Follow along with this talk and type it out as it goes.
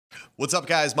What's up,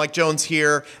 guys? Mike Jones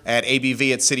here at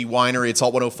ABV at City Winery. It's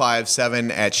Alt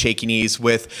 105.7 at Shaky Knees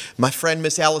with my friend,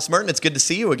 Miss Alice Merton. It's good to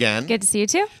see you again. Good to see you,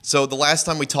 too. So the last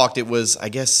time we talked, it was, I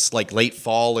guess, like late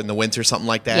fall in the winter, something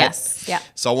like that. Yes, yeah.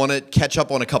 So I want to catch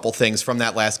up on a couple things from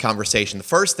that last conversation. The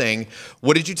first thing,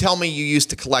 what did you tell me you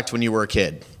used to collect when you were a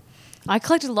kid? I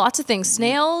collected lots of things,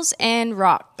 snails and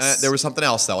rocks. There was something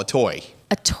else, though, a toy.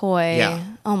 A toy. Yeah.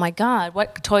 Oh, my God.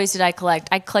 What toys did I collect?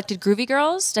 I collected Groovy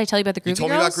Girls. Did I tell you about the Groovy Girls? You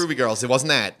told me about Groovy Girls. It wasn't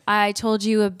that. I told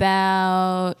you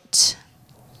about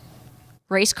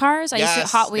race cars. I used to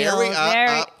Hot Wheels.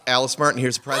 Alice Merton,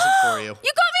 here's a present for you. You got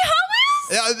me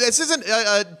Hot Wheels? This isn't,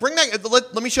 bring that,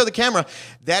 let me show the camera.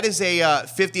 That is a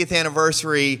 50th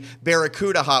anniversary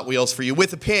Barracuda Hot Wheels for you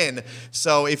with a pin.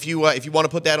 So if you want to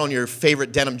put that on your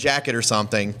favorite denim jacket or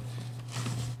something,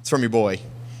 it's from your boy.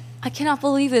 I cannot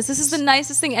believe this. This is the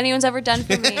nicest thing anyone's ever done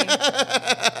for me.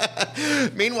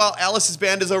 Meanwhile, Alice's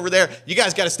band is over there. You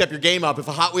guys got to step your game up. If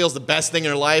a Hot Wheel's the best thing in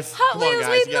your life, Hot come on, Wheels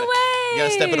guys. leading the way. You got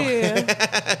to step it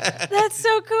up. That's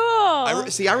so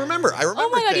cool. I remember. Oh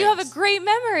my God, you have a great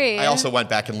memory. I also went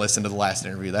back and listened to the last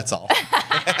interview. That's all.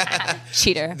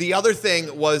 Cheater. The other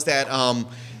thing was that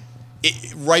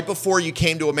right before you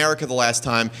came to America the last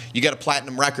time, you got a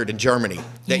platinum record in Germany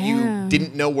that you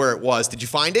didn't know where it was. Did you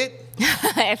find it?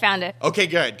 I found it. Okay,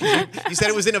 good. 'Cause you said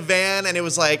it was in a van, and it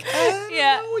was like, I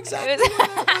don't know exactly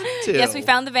what I went to. Yes, we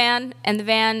found the van, and the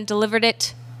van delivered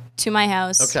it to my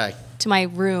house. Okay. To my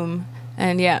room,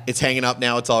 and yeah. It's hanging up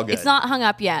now. It's all good. It's not hung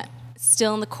up yet. It's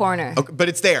still in the corner. Okay, but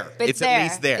it's there. It's at there.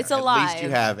 least there. It's alive. At least you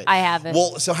have it. I have it.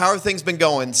 Well, so how have things been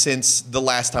going since the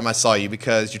last time I saw you?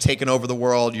 Because you're taking over the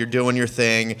world. You're doing your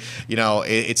thing. You know,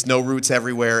 it's No Roots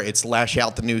everywhere. It's Lash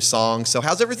Out the new song. So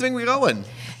how's everything going?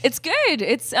 It's good.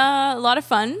 It's a lot of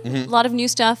fun. A lot of new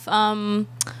stuff.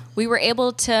 We were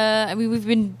able to. I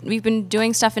mean, we've been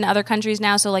doing stuff in other countries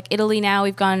now. So like Italy now,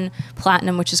 we've gone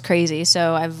platinum, which is crazy.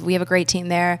 So we have a great team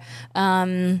there.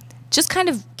 Just kind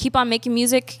of keep on making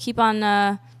music. Keep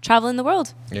on traveling the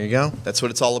world. There you go. That's what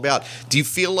it's all about. Do you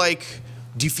feel like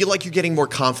you're getting more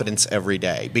confidence every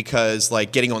day? Because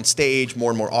like getting on stage,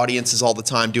 more and more audiences all the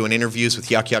time, doing interviews with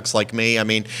yucks like me. I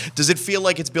mean, does it feel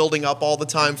like it's building up all the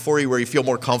time for you, where you feel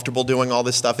more comfortable doing all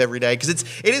this stuff every day? Because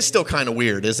it is still kind of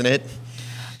weird, isn't it?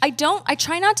 I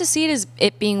try not to see it as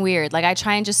it being weird. Like I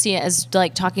try and just see it as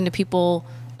like talking to people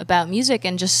about music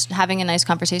and just having a nice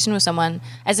conversation with someone,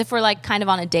 as if we're like kind of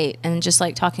on a date and just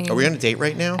like talking. Are we on a date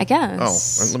right now? I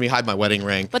guess. Oh, let me hide my wedding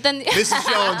ring. But then Mrs.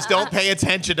 Jones, don't pay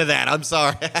attention to that. I'm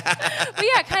sorry. But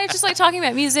yeah, kind of just like talking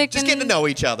about music. Just getting to know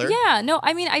each other. Yeah, no,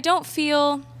 I mean, I don't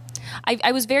feel.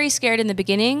 I was very scared in the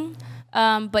beginning,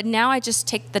 but now I just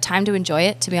take the time to enjoy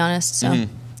it. To be honest, so.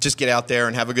 Just get out there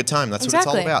and have a good time. That's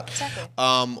Exactly. what it's all about.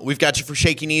 Exactly. We've got you for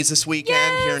Shaky Knees this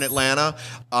weekend here in Atlanta.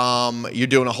 You're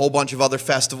doing a whole bunch of other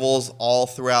festivals all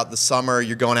throughout the summer.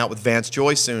 You're going out with Vance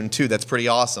Joy soon, too. That's pretty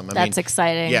awesome. That's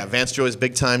exciting. Yeah, Vance Joy's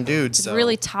big time dude. He's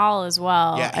really tall as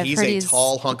well. Yeah, he's a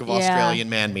tall hunk of Australian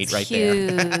man meat right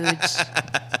huge. there.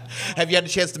 Have you had a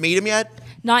chance to meet him yet?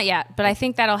 Not yet, but I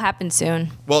think that'll happen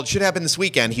soon. Well, it should happen this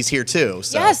weekend. He's here too.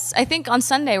 So. Yes, I think on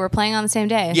Sunday we're playing on the same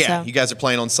day. Yeah, so. You guys are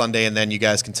playing on Sunday, and then you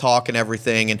guys can talk and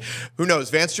everything. And who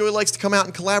knows? Vance Joy likes to come out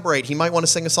and collaborate. He might want to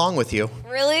sing a song with you.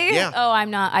 Really? Yeah. Oh,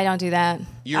 I'm not. I don't do that.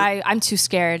 I'm too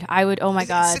scared. I would. Oh my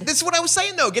God. This is what I was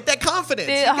saying though. Get that confidence.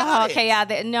 Okay,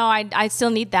 yeah. No, I still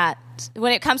need that.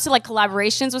 When it comes to like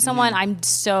collaborations with someone, I'm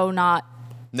so not.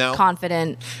 No?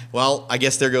 Confident. Well, I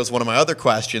guess there goes one of my other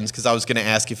questions, because I was going to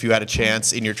ask if you had a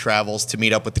chance in your travels to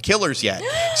meet up with the Killers yet.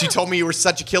 So you told me you were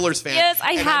such a Killers fan. Yes,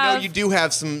 I have. And I know you do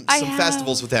have some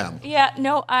festivals with them. Yeah,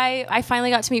 no, I finally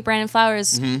got to meet Brandon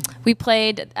Flowers. We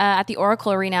played at the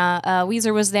Oracle Arena.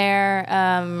 Weezer was there,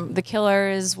 the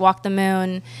Killers, Walk the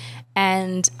Moon,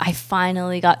 and I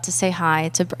finally got to say hi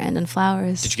to Brandon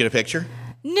Flowers. Did you get a picture?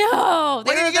 No.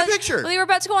 Why didn't you get a picture? Well, they were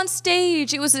about to go on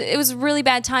stage. It was really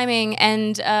bad timing,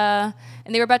 and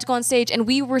they were about to go on stage, and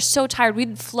we were so tired.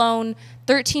 We'd flown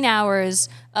 13 hours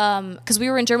because we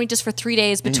were in Germany just for 3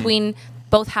 days between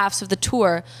both halves of the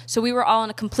tour. So we were all in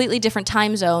a completely different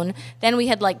time zone. Then we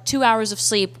had like 2 hours of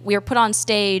sleep. We were put on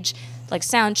stage, like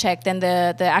sound check, then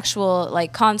the actual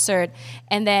like concert,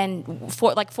 and then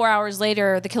 4 hours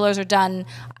later, the Killers are done.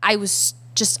 I was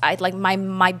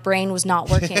my brain was not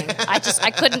working.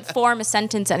 I couldn't form a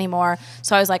sentence anymore.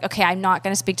 So I was like, okay, I'm not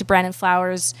going to speak to Brandon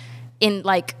Flowers in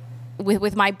like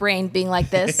with my brain being like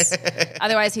this.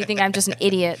 Otherwise he'd think I'm just an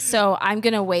idiot. So I'm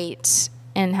going to wait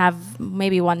and have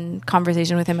maybe one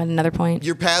conversation with him at another point.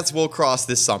 Your paths will cross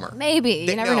this summer. Maybe.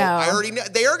 You never know. I already know.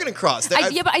 They are going to cross.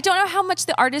 Yeah, but I don't know how much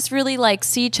the artists really like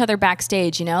see each other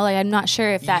backstage, you know? Like I'm not sure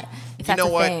if that If You that's know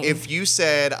a what? thing. If you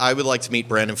said I would like to meet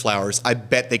Brandon Flowers, I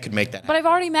bet they could make that But happen.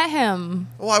 I've already met him.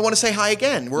 Well, I want to say hi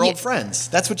again. We're old friends.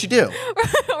 That's what you do.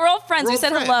 We're all friends. We're We old said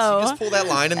friends. hello. You just pull that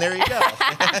line, and there you go.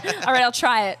 All right, I'll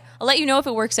try it. I'll let you know if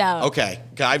it works out. Okay.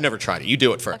 I've never tried it. You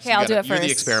do it first. Okay, I'll do it You're first.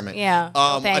 the experiment. Yeah.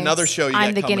 Thanks. Another show you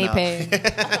I'm got the guinea coming up.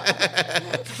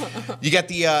 pig. You got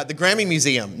the Grammy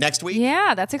Museum next week.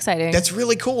 Yeah, that's exciting. That's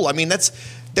really cool. I mean, that's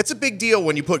a big deal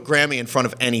when you put Grammy in front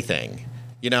of anything.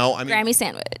 You know, I mean, Grammy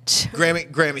sandwich.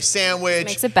 Grammy sandwich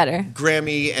Makes it better.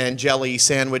 Grammy and jelly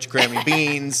sandwich, Grammy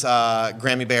beans,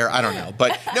 Grammy bear. I don't know,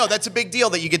 but no, that's a big deal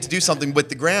that you get to do something with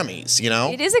the Grammys. You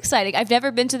know, It is exciting. I've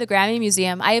never been to the Grammy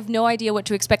Museum. I have no idea what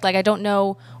to expect. Like, I don't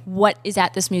know what is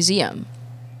at this museum.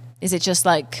 Is it just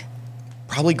like,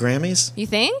 probably Grammys. you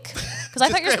think? Because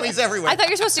Just Grammys everywhere. I thought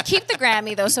you're supposed to keep the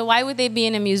Grammy though. So why would they be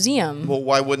in a museum? Well,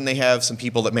 why wouldn't they have some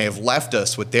people that may have left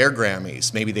us with their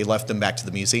Grammys? Maybe they left them back to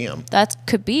the museum. That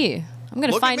could be. I'm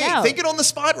gonna Look find at me, out. thinking on the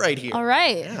spot right here. All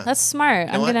right, Yeah. that's smart.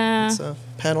 You know I'm what? gonna It's a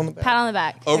pat on the back. pat on the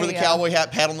back. Over There the you go. cowboy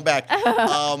hat, pat on the back.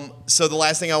 So the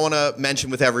last thing I want to mention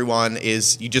with everyone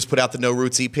is you just put out the No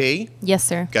Roots EP. Yes,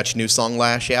 sir. Got your new song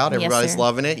Lash Out. Yes, Everybody's sir.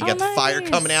 loving it. You Oh, got the fire nice.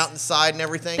 coming out inside and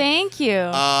everything. Thank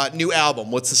you. New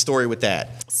album. What's the story with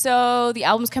that? So the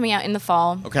album's coming out in the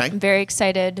fall. Okay. I'm very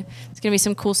excited. There's gonna be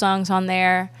some cool songs on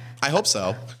there. I hope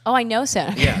so. Oh, I know so.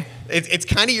 Yeah. It's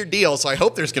kind of your deal, so I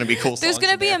hope there's going to be cool songs. There's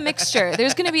gonna in be there. a mixture.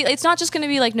 There's gonna be. It's not just gonna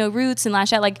be like No Roots and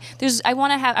Lash Out. Like there's. I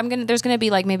want to have. There's gonna be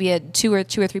like maybe two or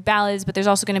three ballads, but there's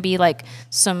also gonna be like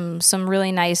some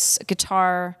really nice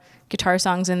guitar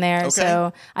songs in there. Okay.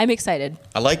 So I'm excited.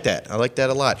 I like that. I like that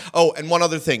a lot. Oh, and one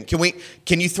other thing.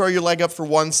 Can you throw your leg up for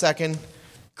 1 second?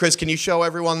 Chris, can you show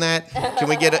everyone that? Can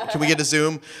we get a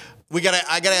zoom? I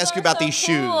gotta ask you about so these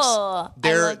shoes. cool. I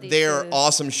They're love these they're shoes.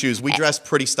 awesome shoes. We dressed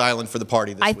pretty styling for the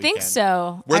party this I weekend. think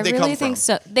so. Where'd I they really come think from?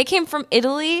 so. They came from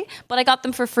Italy, but I got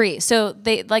them for free. So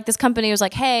they like this company was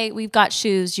like, "Hey, we've got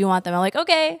shoes. Do you want them?" I'm like,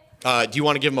 "Okay." Do you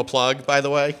want to give them a plug, by the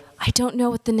way? I don't know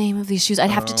what the name of these shoes. I'd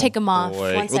have to take them off.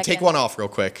 Boy. 1 We'll take second. one off real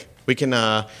quick. We can.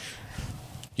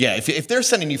 Yeah, if they're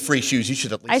sending you free shoes, you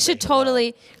should at least. I should say hello.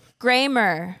 totally.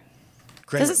 Grammar.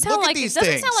 Grammar. Doesn't sound Look like at it these doesn't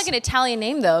things. sound like an Italian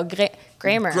name though.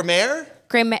 Grammar. Grammar?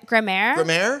 Grammar.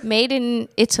 Grammar? Made in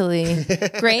Italy.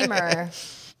 Grammar.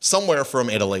 Somewhere from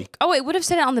Italy. Oh, it would have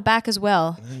said it on the back as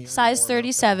well. Size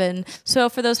 37. So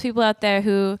for those people out there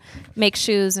who make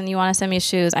shoes and you want to send me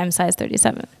shoes, I'm size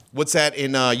 37. What's that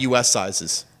in U.S.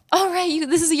 sizes? Oh, right.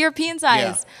 This is a European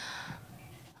size.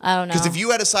 I don't know. Because if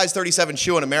you had a size 37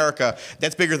 shoe in America,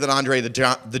 that's bigger than Andre the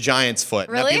Giant's foot.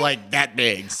 And that'd Really? be like that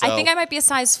big. So I think I might be a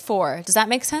size 4. Does that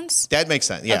make sense? that makes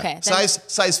sense. Yeah. Okay, then-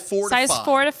 Size 4 to 5. Size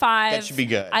 4 to 5. That should be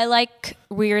good. I like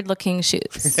weird looking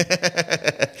shoes.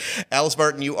 Alice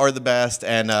Merton, you are the best.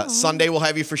 And Sunday we'll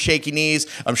have you for Shaky Knees.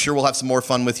 I'm sure we'll have some more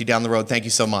fun with you down the road. Thank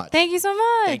you so much. Thank you so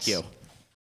much. Thank you.